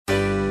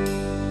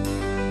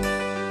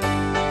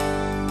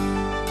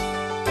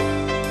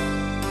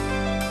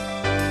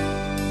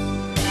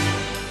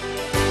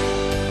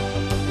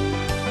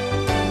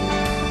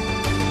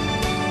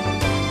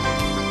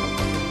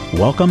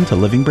Welcome to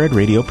Living Bread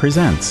Radio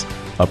Presents,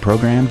 a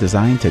program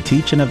designed to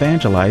teach and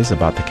evangelize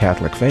about the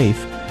Catholic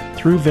faith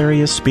through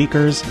various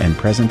speakers and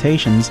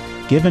presentations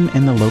given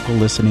in the local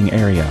listening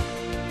area.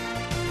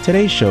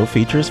 Today's show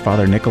features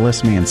Father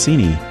Nicholas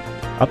Mancini,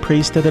 a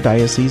priest of the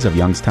Diocese of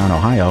Youngstown,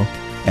 Ohio,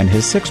 and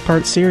his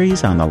 6-part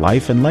series on the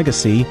life and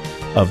legacy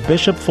of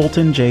Bishop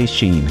Fulton J.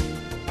 Sheen.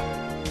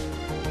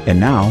 And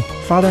now,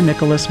 Father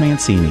Nicholas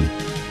Mancini.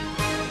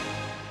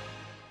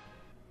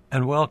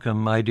 And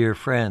welcome, my dear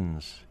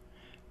friends,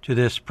 to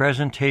this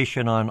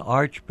presentation on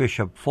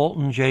Archbishop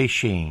Fulton J.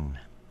 Sheen.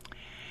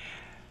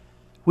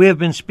 We have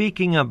been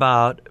speaking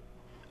about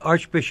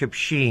Archbishop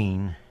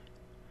Sheen,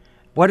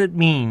 what it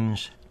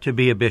means to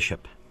be a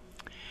bishop.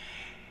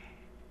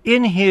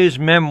 In his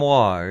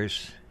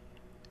memoirs,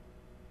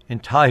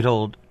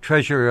 entitled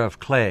Treasure of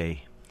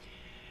Clay,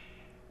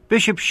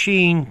 Bishop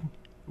Sheen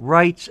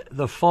writes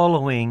the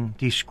following,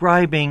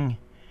 describing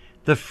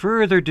the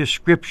further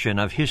description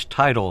of his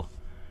title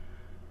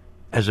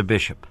as a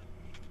bishop.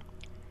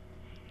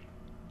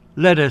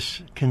 Let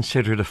us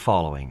consider the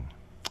following.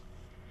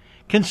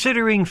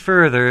 Considering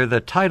further the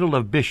title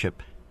of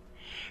bishop,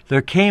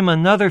 there came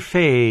another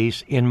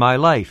phase in my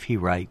life, he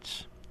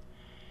writes,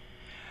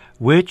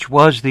 which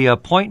was the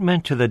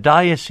appointment to the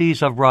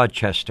Diocese of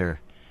Rochester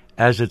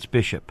as its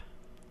bishop.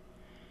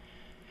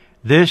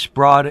 This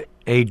brought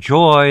a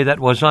joy that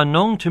was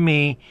unknown to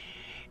me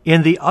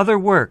in the other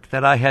work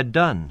that I had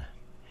done.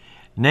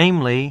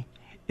 Namely,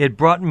 it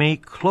brought me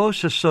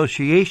close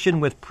association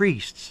with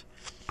priests,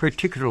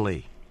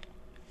 particularly.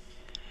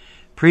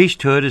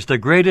 Priesthood is the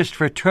greatest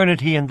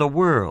fraternity in the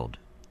world.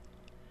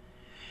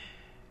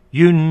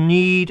 You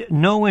need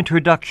no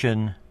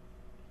introduction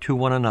to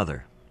one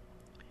another.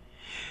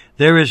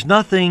 There is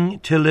nothing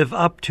to live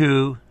up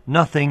to,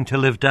 nothing to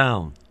live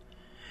down.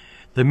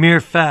 The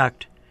mere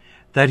fact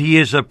that he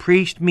is a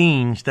priest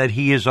means that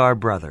he is our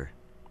brother.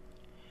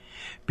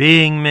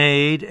 Being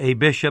made a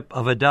bishop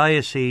of a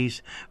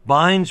diocese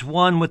binds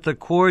one with the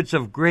cords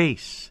of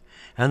grace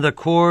and the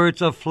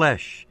cords of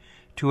flesh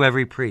to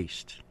every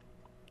priest.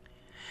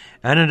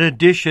 And in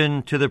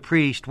addition to the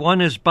priest,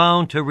 one is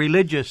bound to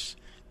religious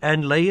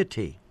and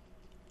laity.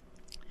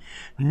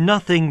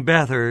 Nothing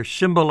better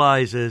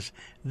symbolizes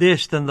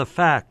this than the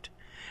fact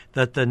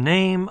that the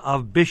name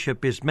of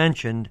bishop is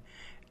mentioned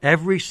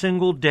every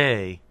single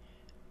day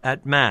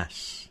at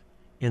Mass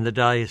in the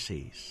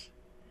diocese.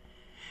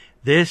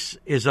 This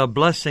is a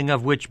blessing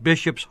of which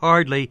bishops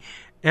hardly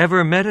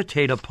ever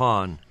meditate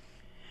upon,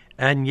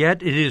 and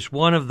yet it is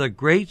one of the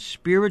great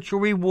spiritual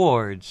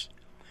rewards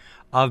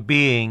of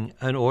being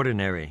an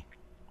ordinary.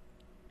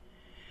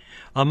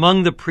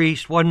 Among the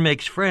priests one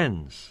makes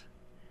friends.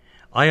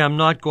 I am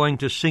not going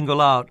to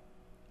single out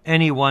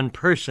any one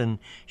person,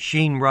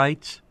 Sheen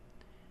writes,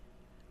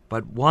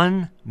 but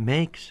one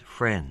makes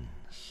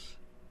friends.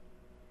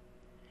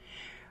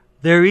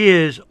 There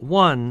is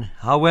one,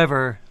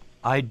 however,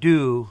 I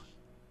do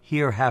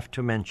here have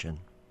to mention.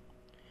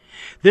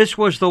 This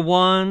was the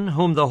one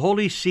whom the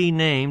Holy See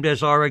named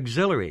as our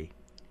auxiliary,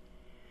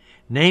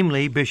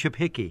 namely Bishop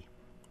Hickey.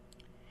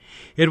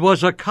 It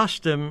was a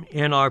custom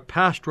in our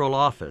pastoral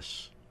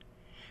office.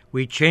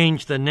 We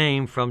changed the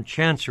name from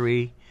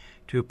chancery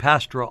to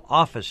pastoral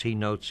office, he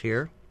notes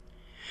here,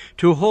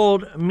 to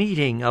hold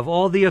meeting of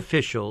all the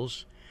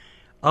officials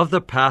of the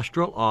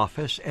pastoral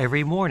office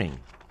every morning.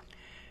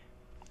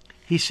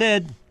 He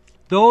said,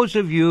 those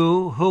of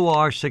you who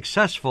are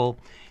successful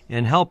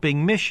in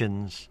helping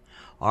missions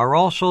are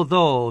also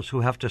those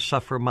who have to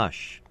suffer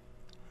much.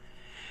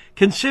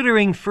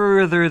 Considering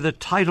further the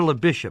title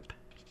of bishop,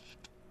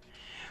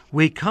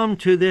 we come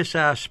to this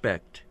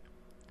aspect.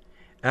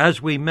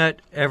 As we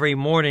met every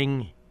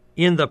morning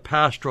in the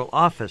pastoral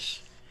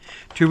office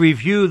to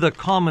review the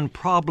common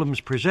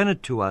problems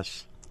presented to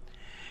us,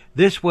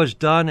 this was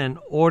done in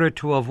order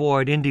to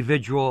avoid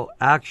individual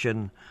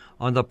action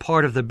on the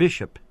part of the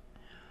bishop,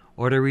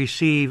 or to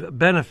receive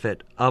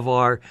benefit of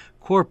our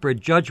corporate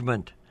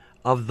judgment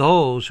of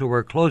those who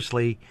were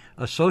closely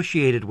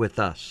associated with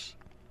us.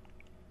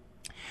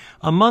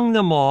 Among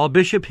them all,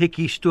 Bishop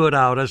Hickey stood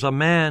out as a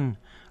man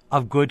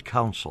of good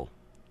counsel.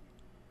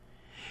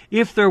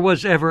 If there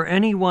was ever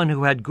anyone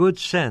who had good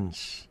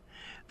sense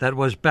that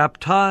was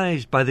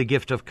baptized by the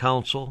gift of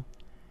counsel,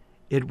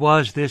 it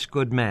was this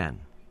good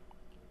man.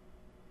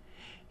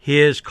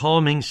 His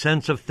calming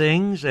sense of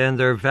things and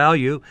their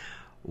value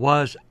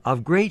was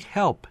of great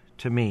help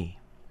to me.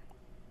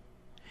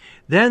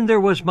 Then there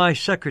was my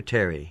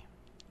secretary,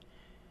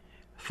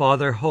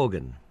 Father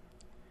Hogan.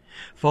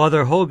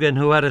 Father Hogan,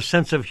 who had a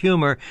sense of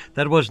humor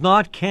that was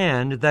not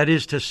canned, that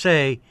is to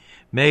say,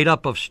 made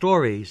up of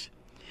stories.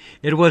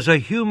 It was a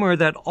humor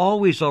that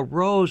always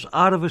arose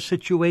out of a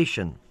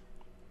situation.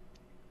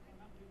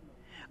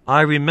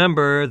 I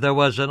remember there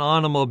was an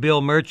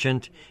automobile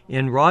merchant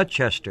in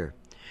Rochester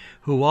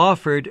who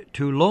offered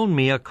to loan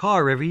me a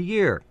car every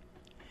year.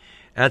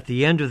 At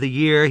the end of the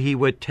year, he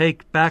would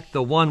take back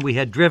the one we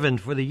had driven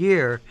for the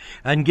year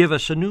and give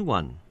us a new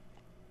one.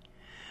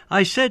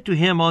 I said to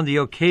him on the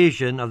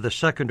occasion of the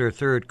second or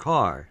third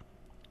car,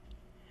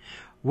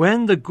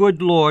 When the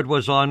good Lord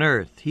was on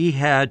earth, he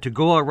had to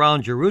go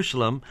around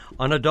Jerusalem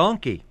on a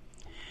donkey.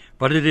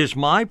 But it is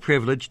my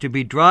privilege to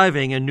be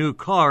driving a new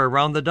car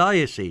around the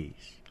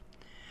diocese.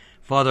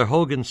 Father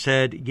Hogan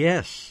said,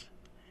 yes,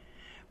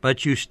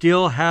 but you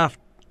still have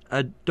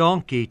a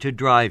donkey to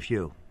drive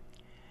you.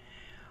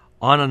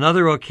 On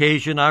another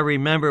occasion, I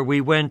remember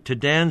we went to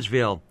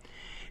Dansville.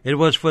 It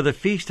was for the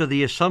Feast of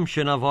the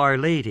Assumption of Our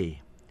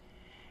Lady,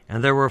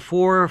 and there were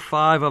 4 or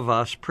 5 of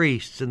us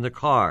priests in the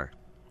car.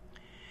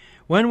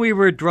 When we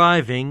were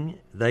driving,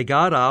 they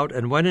got out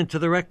and went into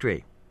the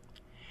rectory.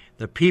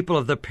 The people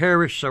of the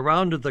parish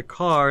surrounded the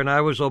car, and I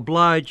was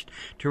obliged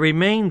to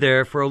remain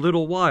there for a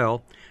little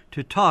while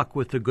to talk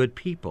with the good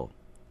people.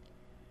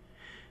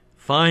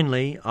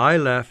 Finally, I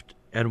left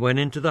and went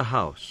into the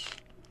house.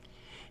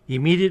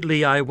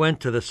 Immediately I went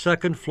to the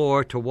 2nd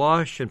floor to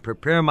wash and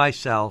prepare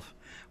myself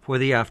for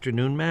the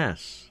afternoon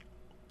Mass.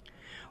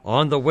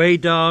 On the way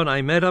down,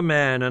 I met a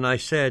man, and I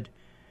said,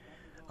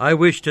 I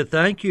wish to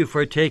thank you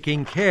for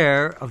taking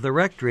care of the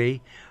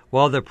rectory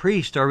while the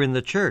priests are in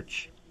the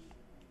church.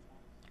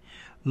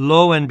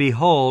 Lo and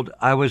behold,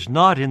 I was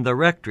not in the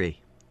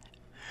rectory.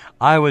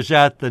 I was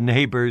at the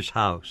neighbor's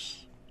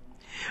house.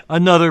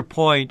 Another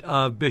point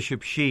of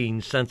Bishop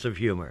Sheen's sense of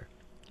humor.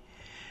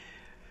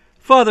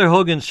 Father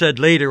Hogan said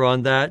later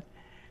on that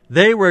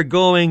they were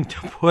going to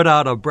put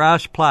out a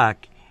brass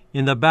plaque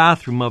in the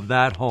bathroom of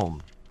that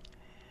home.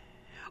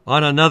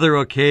 On another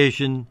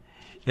occasion,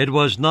 it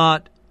was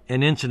not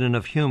an incident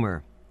of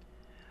humor,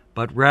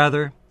 but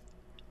rather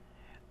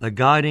the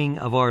guiding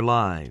of our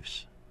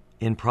lives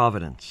in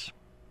providence.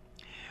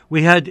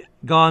 We had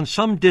gone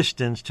some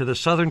distance to the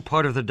southern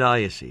part of the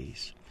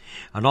diocese,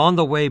 and on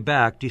the way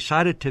back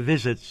decided to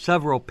visit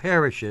several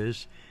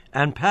parishes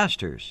and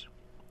pastors.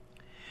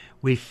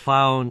 We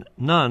found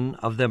none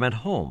of them at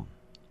home.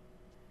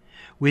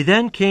 We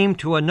then came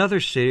to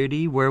another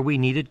city where we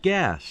needed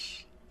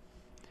gas.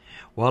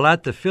 While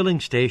at the filling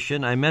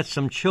station, I met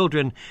some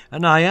children,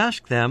 and I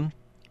asked them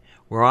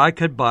where I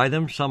could buy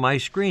them some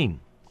ice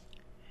cream.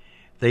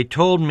 They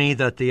told me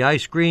that the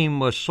ice cream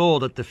was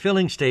sold at the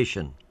filling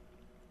station.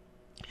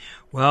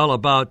 Well,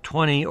 about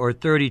 20 or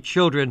 30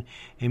 children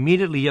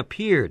immediately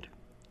appeared.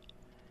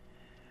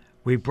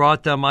 We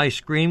brought them ice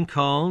cream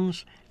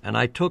cones, and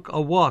I took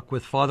a walk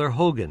with Father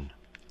Hogan.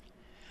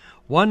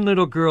 One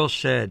little girl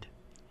said,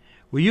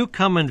 "Will you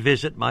come and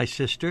visit my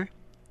sister?"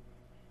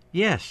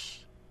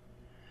 "Yes."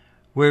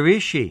 "Where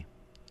is she?"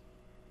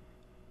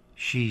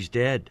 "She's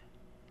dead.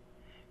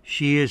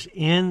 She is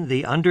in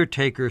the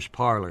undertaker's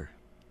parlor."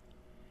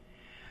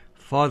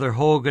 Father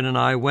Hogan and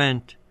I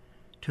went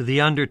to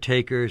the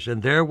undertaker's,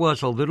 and there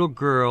was a little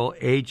girl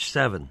aged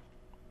 7.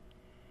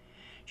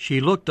 She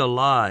looked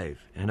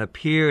alive and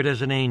appeared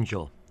as an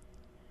angel.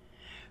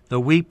 The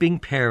weeping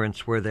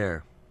parents were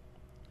there.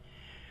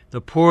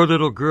 The poor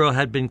little girl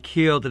had been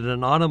killed in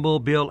an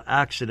automobile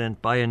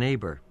accident by a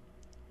neighbor.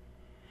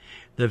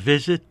 The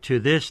visit to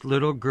this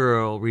little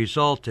girl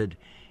resulted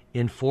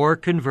in 4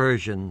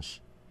 conversions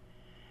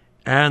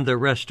and the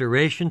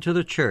restoration to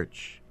the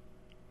church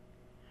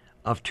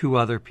of 2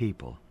 other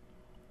people.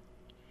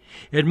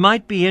 It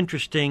might be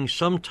interesting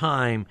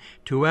sometime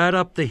to add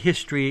up the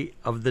history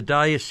of the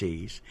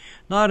diocese,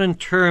 not in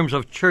terms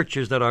of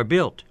churches that are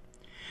built,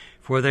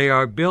 for they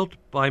are built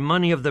by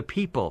money of the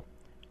people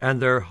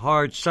and their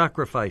hard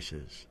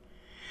sacrifices,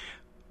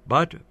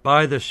 but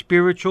by the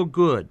spiritual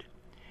good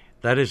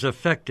that is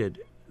effected,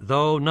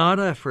 though not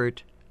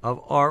effort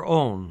of our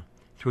own,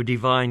 through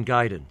divine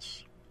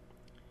guidance.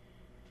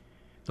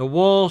 The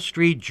Wall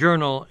Street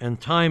Journal and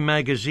Time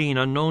magazine,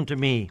 unknown to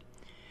me,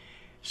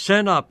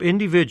 sent up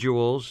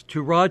individuals to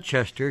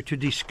Rochester to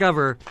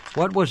discover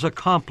what was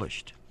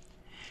accomplished.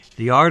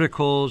 The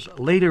articles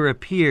later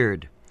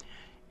appeared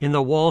in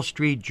the Wall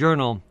Street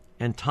Journal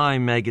and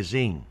Time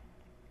magazine.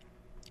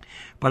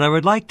 But I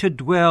would like to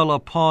dwell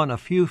upon a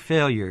few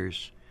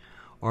failures,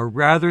 or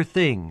rather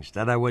things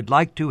that I would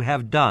like to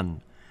have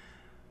done,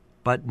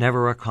 but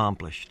never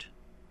accomplished.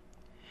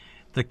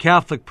 The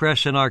Catholic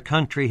press in our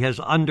country has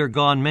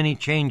undergone many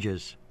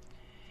changes.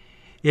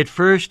 It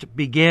first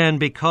began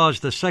because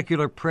the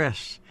secular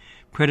press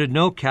printed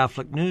no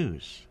Catholic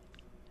news.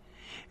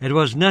 It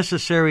was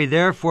necessary,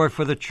 therefore,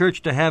 for the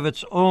Church to have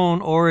its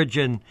own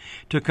origin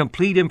to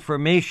complete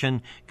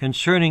information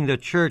concerning the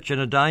Church in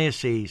a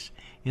diocese,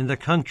 in the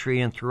country,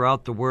 and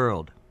throughout the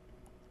world.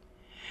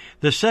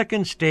 The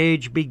second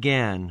stage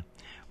began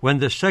when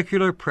the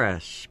secular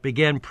press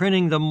began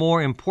printing the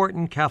more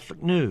important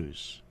Catholic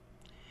news.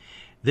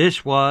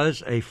 This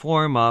was a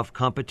form of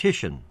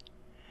competition,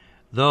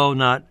 though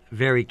not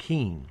very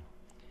keen.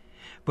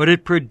 But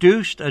it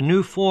produced a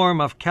new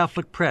form of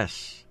Catholic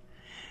press,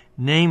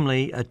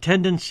 namely a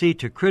tendency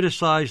to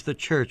criticize the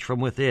Church from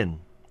within.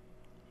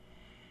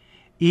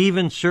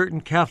 Even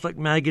certain Catholic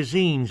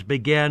magazines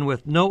began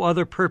with no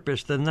other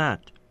purpose than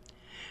that,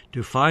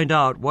 to find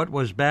out what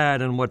was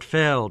bad and what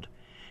failed,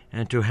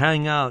 and to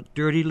hang out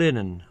dirty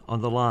linen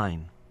on the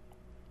line.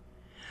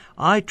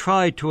 I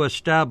tried to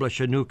establish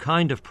a new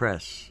kind of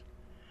press.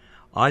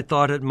 I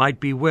thought it might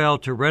be well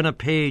to run a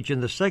page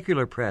in the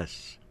secular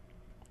press.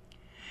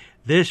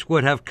 This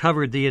would have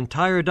covered the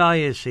entire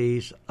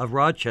Diocese of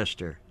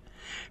Rochester,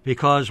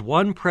 because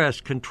one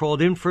press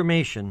controlled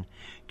information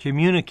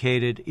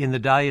communicated in the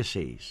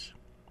diocese.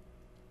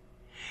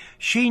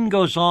 Sheen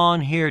goes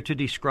on here to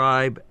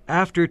describe,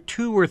 after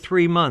 2 or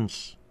 3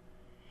 months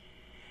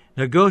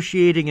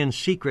negotiating in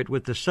secret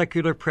with the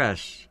secular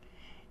press,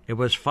 it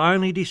was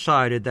finally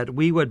decided that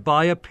we would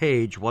buy a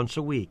page once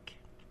a week.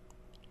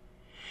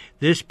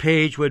 This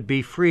page would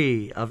be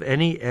free of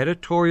any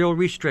editorial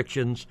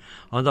restrictions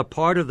on the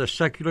part of the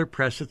secular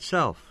press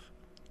itself.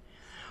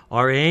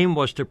 Our aim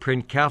was to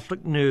print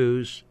Catholic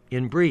news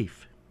in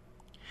brief,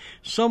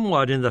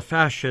 somewhat in the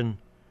fashion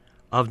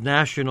of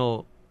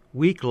national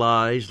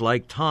weeklies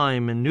like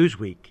Time and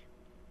Newsweek.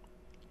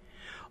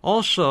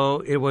 Also,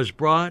 it was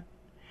brought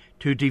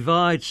to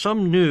divide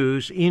some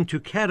news into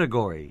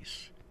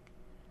categories,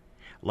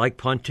 like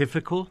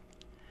pontifical,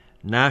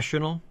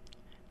 national,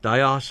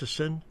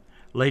 diocesan,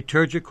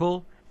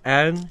 liturgical,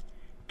 and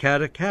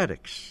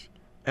catechetics,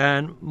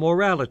 and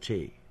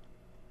morality,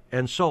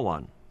 and so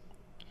on.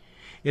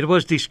 It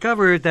was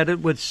discovered that it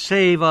would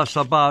save us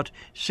about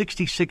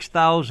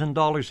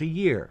 $66,000 a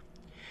year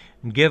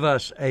and give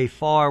us a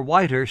far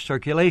wider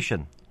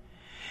circulation,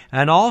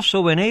 and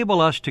also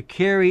enable us to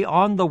carry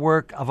on the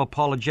work of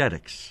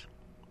apologetics.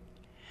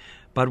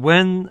 But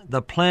when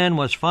the plan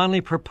was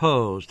finally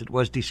proposed, it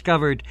was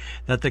discovered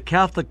that the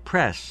Catholic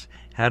press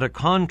had a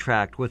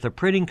contract with a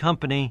printing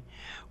company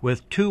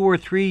with 2 or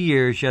 3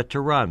 years yet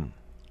to run.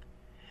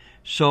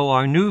 So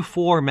our new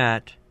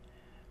format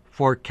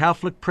for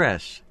Catholic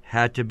press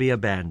had to be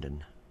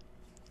abandoned.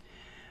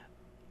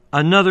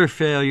 Another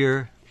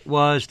failure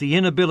was the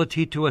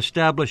inability to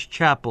establish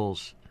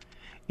chapels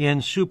in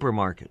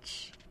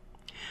supermarkets.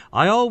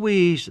 I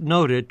always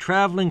noted,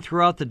 traveling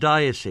throughout the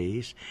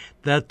diocese,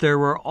 that there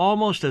were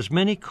almost as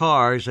many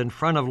cars in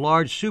front of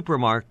large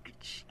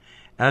supermarkets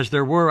as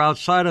there were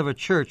outside of a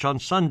church on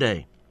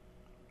Sunday.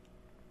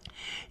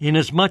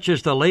 Inasmuch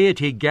as the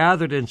laity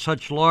gathered in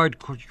such large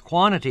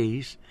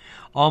quantities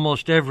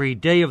almost every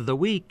day of the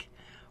week,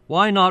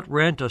 why not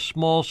rent a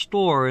small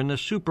store in the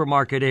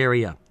supermarket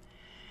area,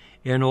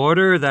 in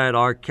order that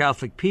our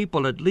Catholic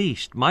people at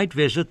least might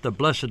visit the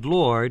Blessed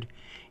Lord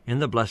in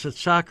the Blessed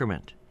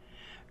Sacrament,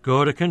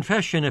 go to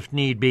confession if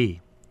need be,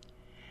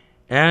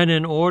 and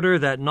in order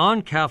that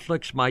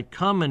non-Catholics might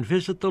come and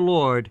visit the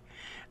Lord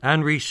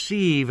and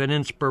receive an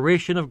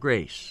inspiration of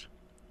grace.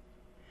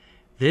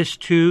 This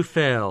too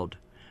failed,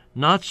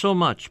 not so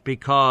much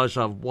because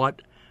of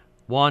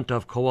want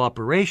of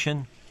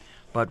cooperation,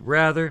 but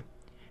rather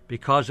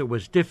because it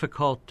was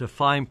difficult to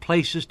find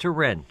places to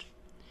rent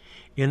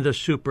in the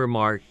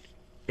supermarket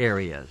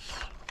areas.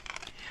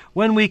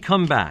 When we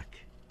come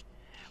back,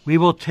 we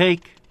will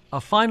take a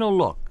final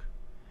look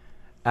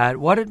at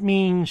what it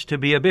means to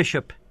be a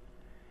bishop,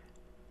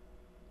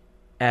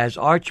 as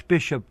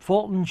Archbishop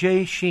Fulton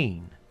J.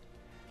 Sheen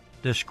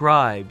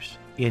describes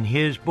in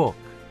his book,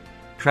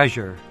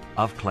 Treasure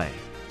of Clay.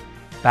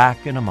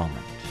 Back in a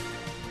moment.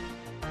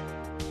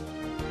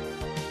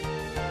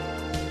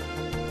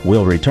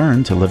 We'll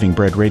return to Living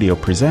Bread Radio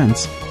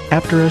Presents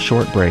after a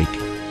short break.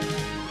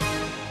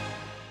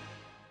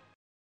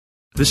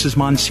 This is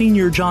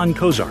Monsignor John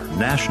Kozar,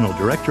 National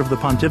Director of the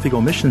Pontifical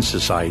Mission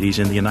Societies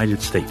in the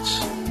United States.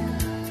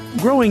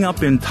 Growing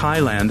up in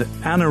Thailand,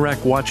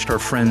 Anurag watched her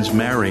friends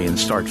marry and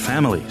start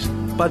families.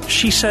 But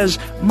she says,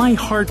 "My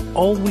heart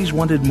always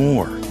wanted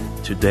more."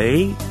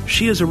 Today,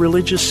 she is a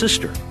religious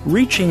sister,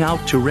 reaching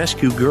out to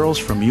rescue girls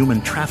from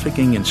human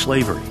trafficking and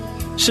slavery.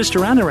 Sister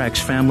Anurag's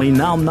family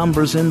now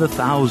numbers in the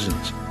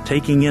thousands,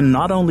 taking in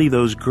not only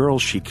those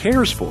girls she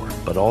cares for,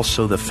 but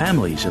also the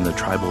families in the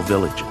tribal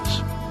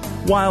villages.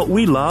 While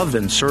we love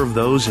and serve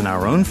those in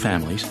our own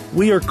families,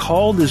 we are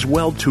called as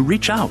well to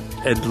reach out,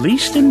 at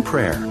least in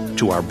prayer,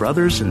 to our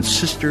brothers and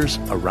sisters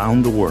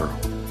around the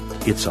world.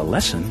 It's a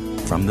lesson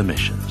from the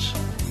missions.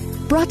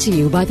 Brought to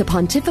you by the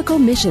Pontifical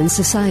Mission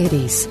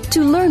Societies.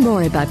 To learn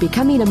more about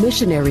becoming a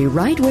missionary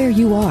right where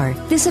you are,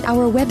 visit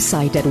our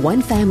website at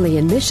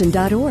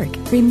onefamilyinmission.org.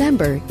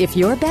 Remember, if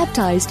you're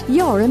baptized,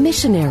 you're a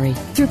missionary.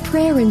 Through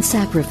prayer and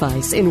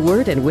sacrifice, in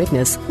word and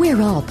witness,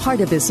 we're all part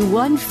of this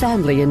one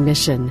family in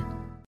mission.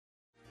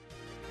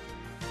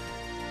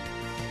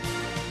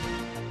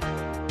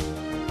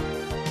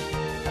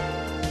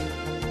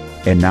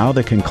 And now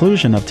the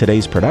conclusion of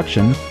today's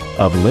production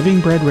of Living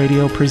Bread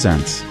Radio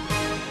Presents.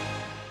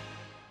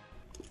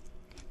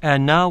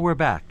 And now we're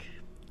back.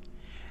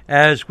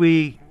 As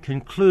we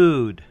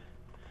conclude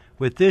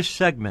with this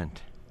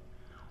segment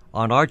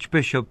on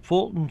Archbishop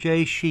Fulton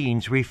J.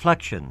 Sheen's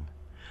reflection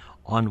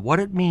on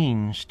what it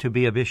means to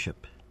be a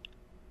bishop.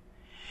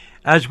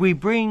 As we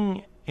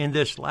bring in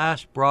this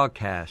last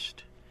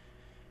broadcast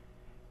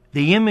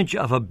the image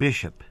of a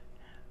bishop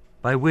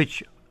by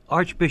which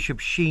Archbishop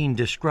Sheen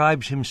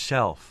describes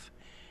himself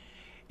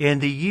in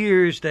the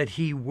years that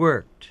he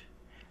worked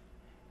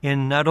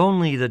in not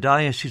only the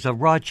Diocese of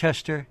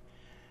Rochester,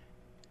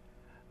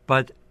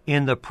 but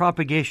in the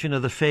propagation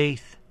of the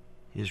faith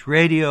his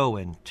radio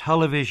and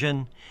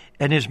television,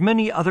 and his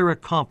many other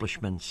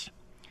accomplishments,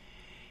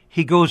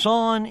 he goes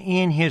on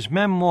in his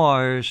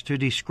memoirs to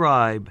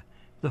describe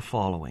the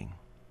following.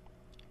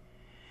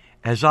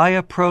 As I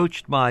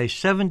approached my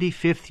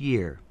 75th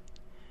year,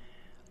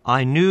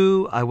 I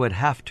knew I would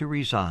have to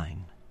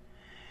resign,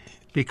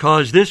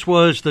 because this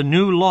was the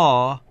new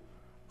law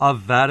of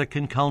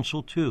Vatican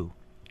Council II.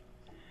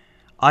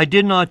 I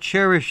did not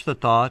cherish the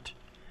thought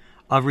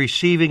of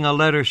receiving a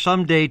letter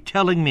someday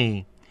telling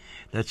me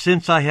that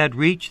since I had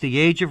reached the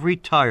age of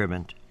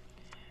retirement,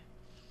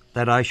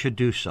 that I should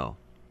do so.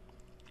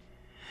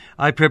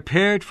 I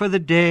prepared for the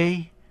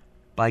day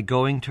by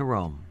going to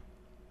Rome.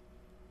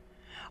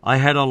 I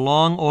had a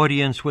long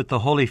audience with the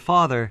Holy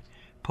Father,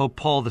 Pope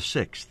Paul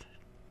VI.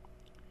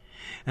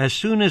 As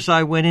soon as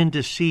I went in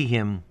to see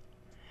him,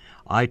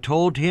 I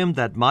told him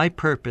that my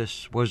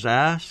purpose was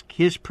ask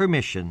his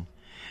permission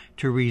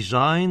to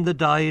resign the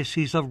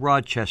Diocese of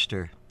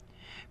Rochester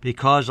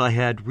because I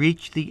had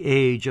reached the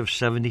age of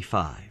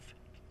 75.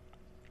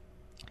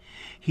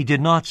 He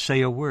did not say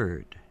a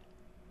word,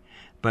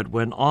 but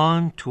went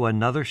on to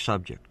another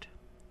subject.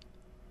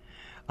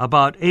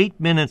 About 8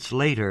 minutes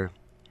later,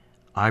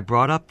 I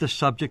brought up the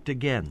subject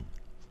again.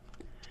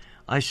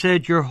 I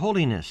said, Your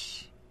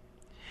Holiness,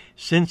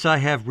 since I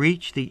have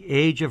reached the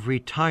age of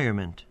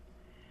retirement,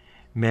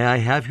 may I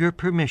have your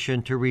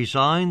permission to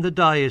resign the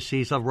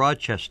Diocese of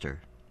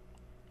Rochester?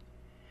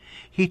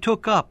 He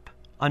took up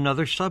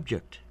another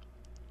subject.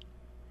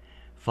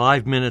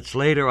 5 minutes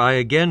later, I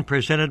again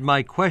presented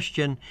my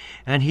question,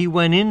 and he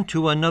went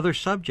into another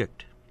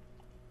subject.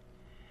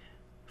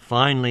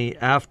 Finally,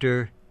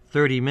 after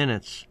 30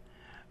 minutes,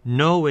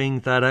 knowing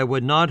that I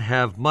would not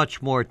have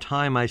much more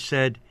time, I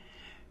said,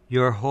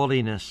 Your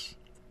Holiness,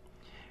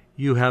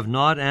 you have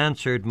not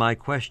answered my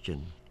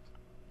question.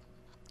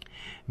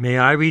 May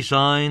I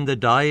resign the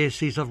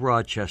Diocese of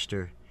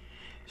Rochester,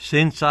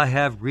 since I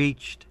have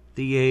reached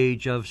the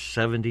age of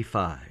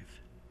 75?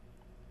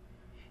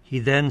 He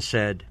then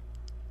said,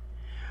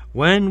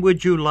 When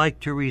would you like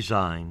to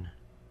resign?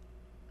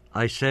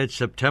 I said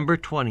September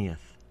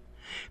 20th,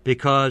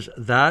 because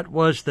that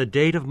was the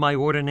date of my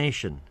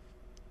ordination.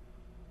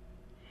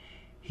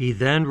 He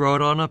then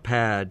wrote on a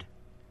pad,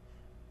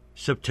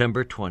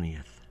 September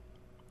 20th.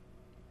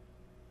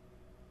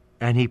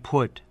 And he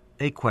put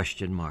a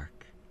question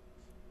mark.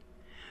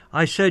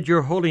 I said,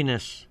 Your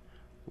Holiness,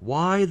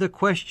 why the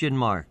question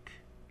mark?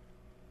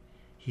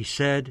 He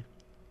said,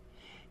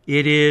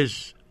 It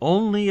is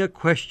only a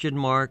question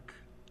mark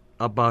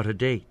about a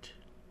date.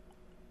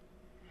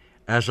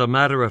 As a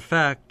matter of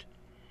fact,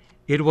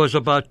 it was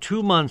about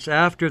 2 months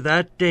after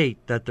that date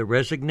that the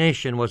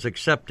resignation was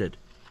accepted,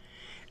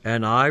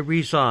 and I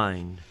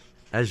resigned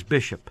as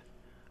Bishop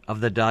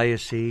of the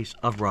Diocese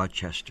of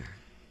Rochester.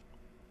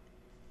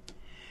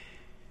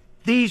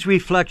 These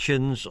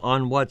reflections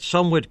on what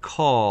some would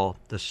call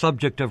the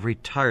subject of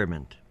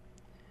retirement.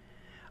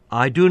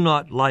 I do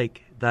not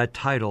like that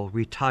title,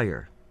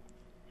 retire.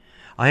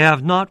 I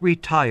have not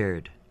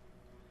retired.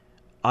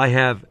 I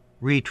have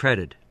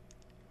retreaded.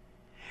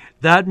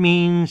 That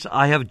means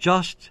I have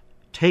just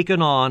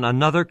taken on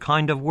another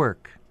kind of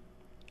work.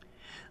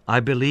 I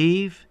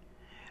believe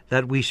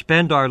that we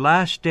spend our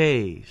last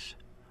days,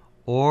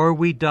 or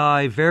we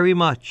die very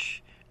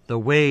much the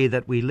way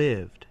that we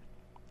lived.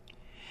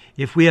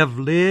 If we have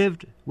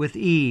lived with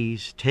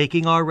ease,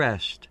 taking our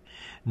rest,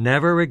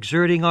 never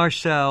exerting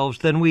ourselves,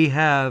 then we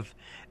have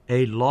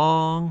a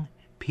long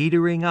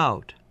petering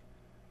out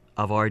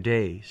of our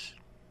days.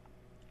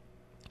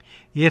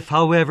 If,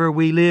 however,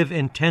 we live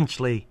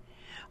intensely,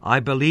 I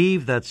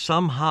believe that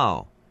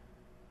somehow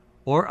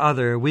or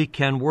other we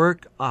can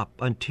work up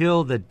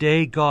until the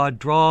day God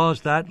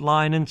draws that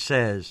line and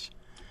says,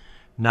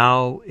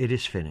 Now it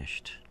is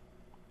finished.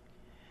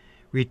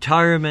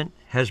 Retirement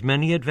has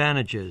many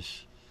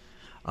advantages.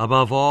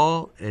 Above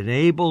all, it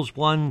enables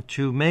one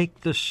to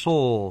make the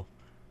soul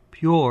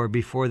pure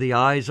before the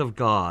eyes of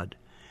God,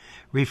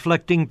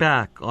 reflecting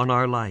back on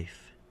our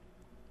life.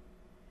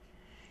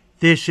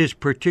 This is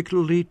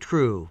particularly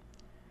true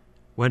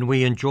when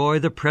we enjoy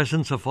the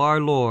presence of our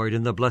Lord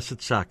in the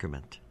Blessed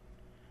Sacrament.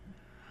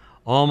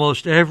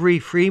 Almost every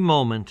free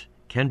moment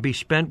can be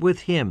spent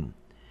with Him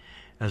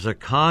as a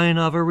kind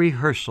of a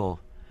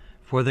rehearsal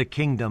for the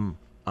kingdom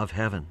of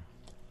heaven.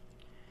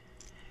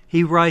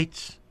 He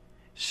writes,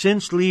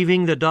 Since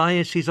leaving the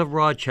Diocese of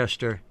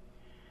Rochester,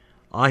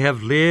 I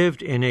have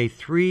lived in a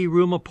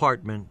 3-room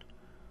apartment.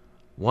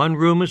 One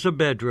room is a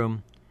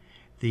bedroom,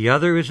 the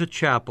other is a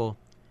chapel,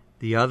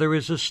 the other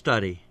is a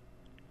study.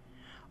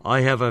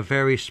 I have a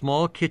very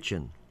small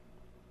kitchen.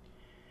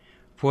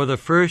 For the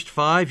first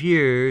 5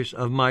 years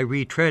of my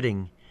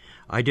retreading,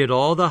 I did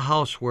all the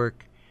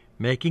housework,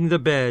 making the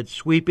bed,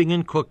 sweeping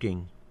and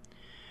cooking.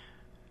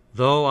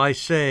 Though I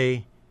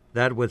say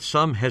that with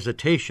some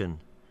hesitation,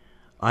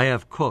 I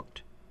have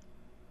cooked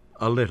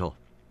a little.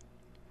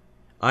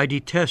 I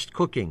detest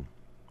cooking.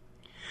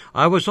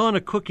 I was on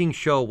a cooking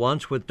show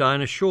once with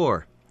Dinah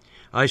Shore.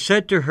 I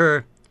said to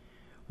her,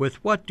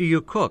 With what do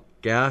you cook,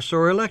 gas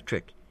or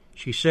electric?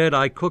 She said,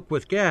 I cook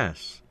with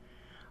gas.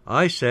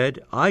 I said,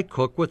 I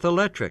cook with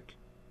electric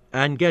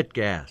and get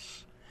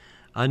gas.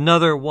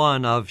 Another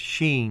one of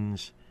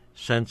Sheen's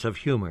sense of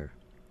humor.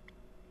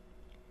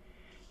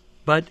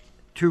 But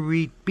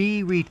to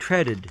be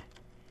retreaded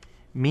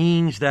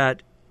means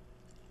that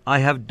I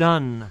have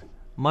done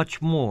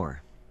much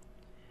more.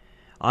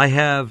 I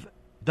have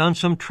done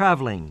some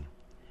traveling,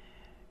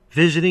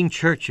 visiting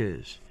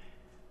churches,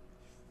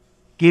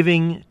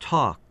 giving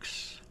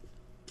talks,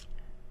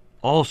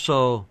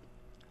 also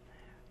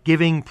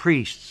giving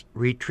priests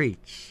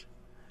retreats,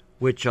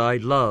 which I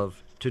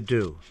love to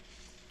do.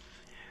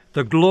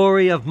 The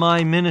glory of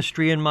my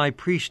ministry and my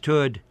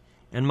priesthood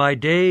and my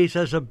days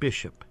as a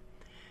bishop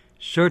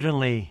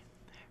certainly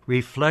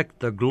reflect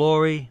the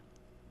glory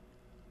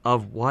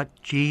of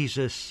what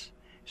Jesus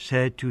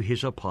said to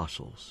his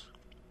apostles.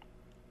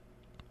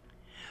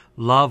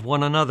 Love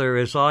one another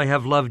as I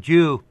have loved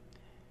you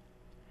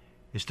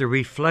is the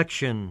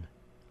reflection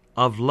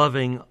of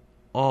loving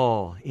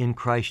all in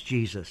Christ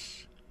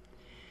Jesus.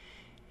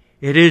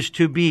 It is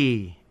to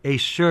be a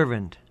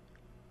servant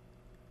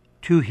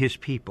to his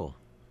people.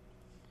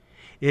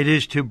 It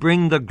is to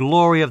bring the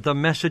glory of the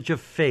message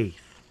of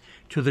faith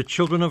to the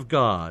children of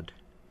God,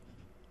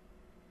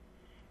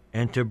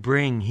 and to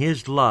bring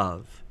his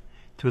love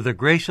through the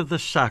grace of the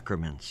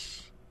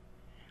sacraments,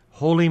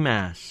 Holy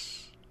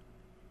Mass,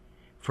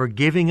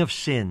 forgiving of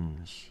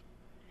sins,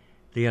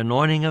 the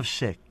anointing of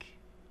sick,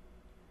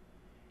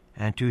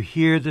 and to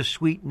hear the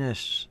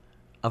sweetness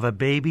of a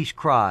baby's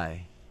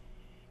cry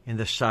in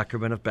the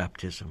sacrament of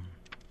baptism.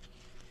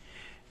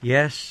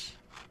 Yes,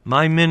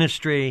 my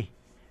ministry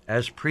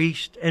as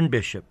priest and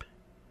bishop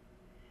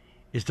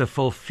is the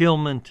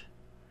fulfillment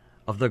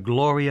of the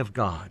glory of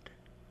God.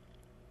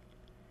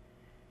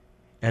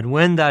 And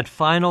when that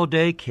final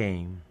day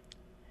came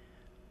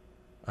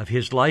of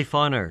his life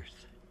on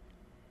earth,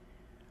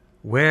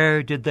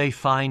 where did they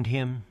find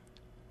him?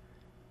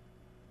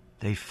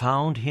 They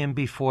found him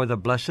before the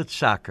Blessed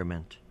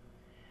Sacrament,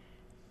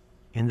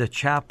 in the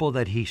chapel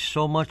that he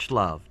so much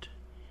loved,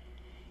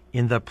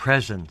 in the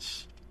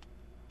presence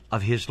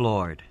of his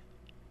Lord.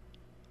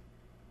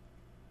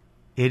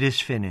 It is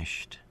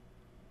finished.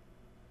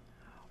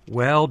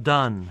 Well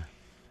done,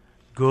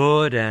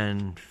 good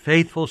and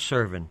faithful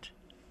servant.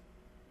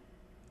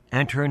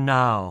 Enter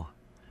now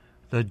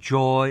the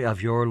joy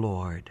of your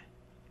Lord.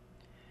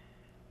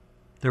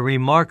 The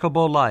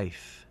remarkable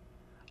life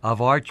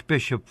of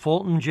Archbishop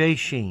Fulton J.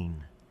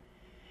 Sheen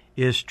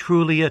is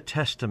truly a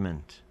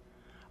testament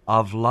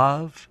of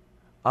love,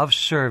 of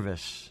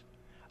service,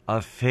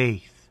 of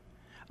faith,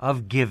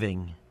 of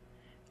giving,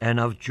 and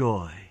of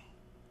joy.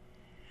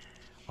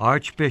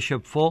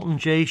 Archbishop Fulton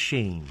J.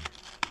 Sheen,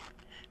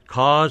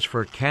 cause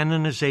for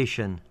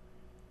canonization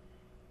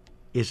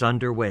is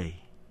underway.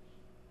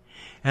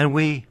 And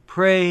we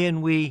pray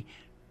and we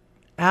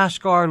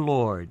ask our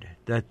Lord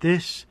that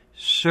this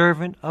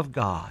servant of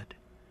God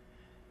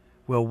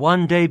will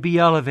one day be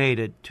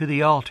elevated to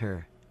the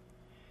altar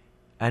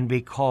and be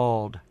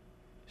called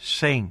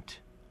saint,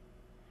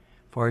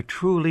 for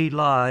truly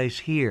lies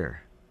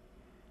here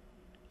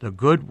the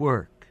good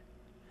work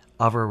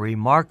of a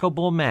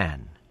remarkable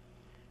man,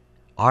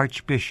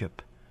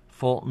 Archbishop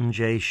Fulton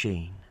J.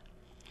 Sheen.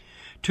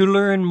 To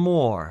learn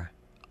more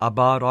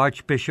about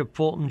Archbishop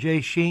Fulton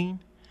J. Sheen,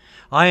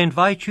 I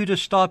invite you to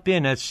stop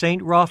in at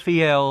St.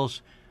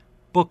 Raphael's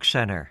Book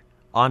Center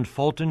on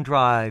Fulton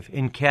Drive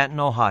in Canton,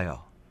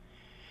 Ohio.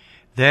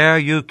 There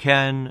you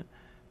can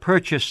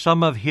purchase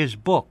some of his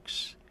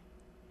books,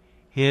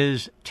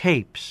 his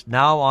tapes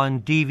now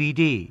on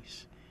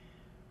DVDs,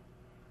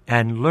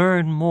 and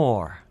learn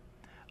more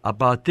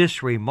about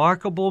this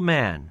remarkable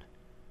man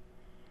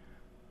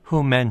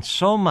who meant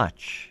so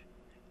much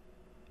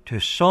to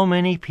so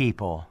many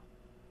people,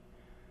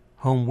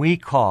 whom we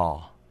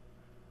call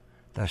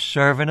the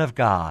servant of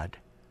God,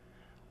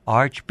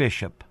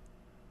 Archbishop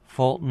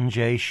Fulton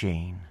J.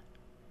 Sheen.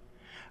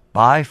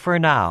 Bye for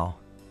now,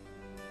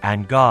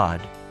 and God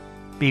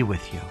be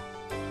with you.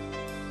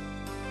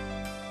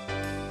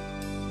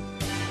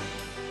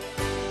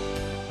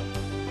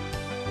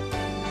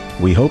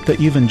 We hope that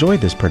you've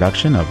enjoyed this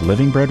production of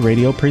Living Bread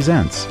Radio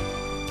Presents.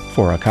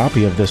 For a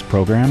copy of this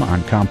program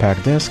on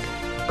compact disc,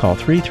 call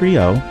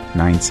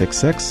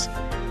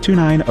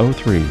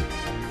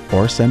 330-966-2903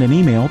 or send an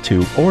email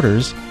to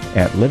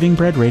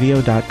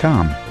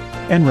orders@livingbreadradio.com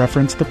and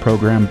reference the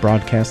program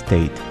broadcast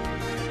date.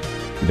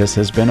 This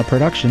has been a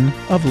production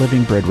of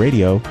Living Bread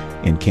Radio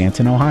in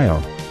Canton,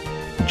 Ohio.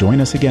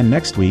 Join us again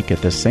next week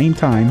at the same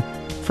time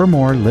for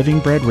more Living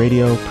Bread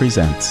Radio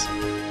Presents.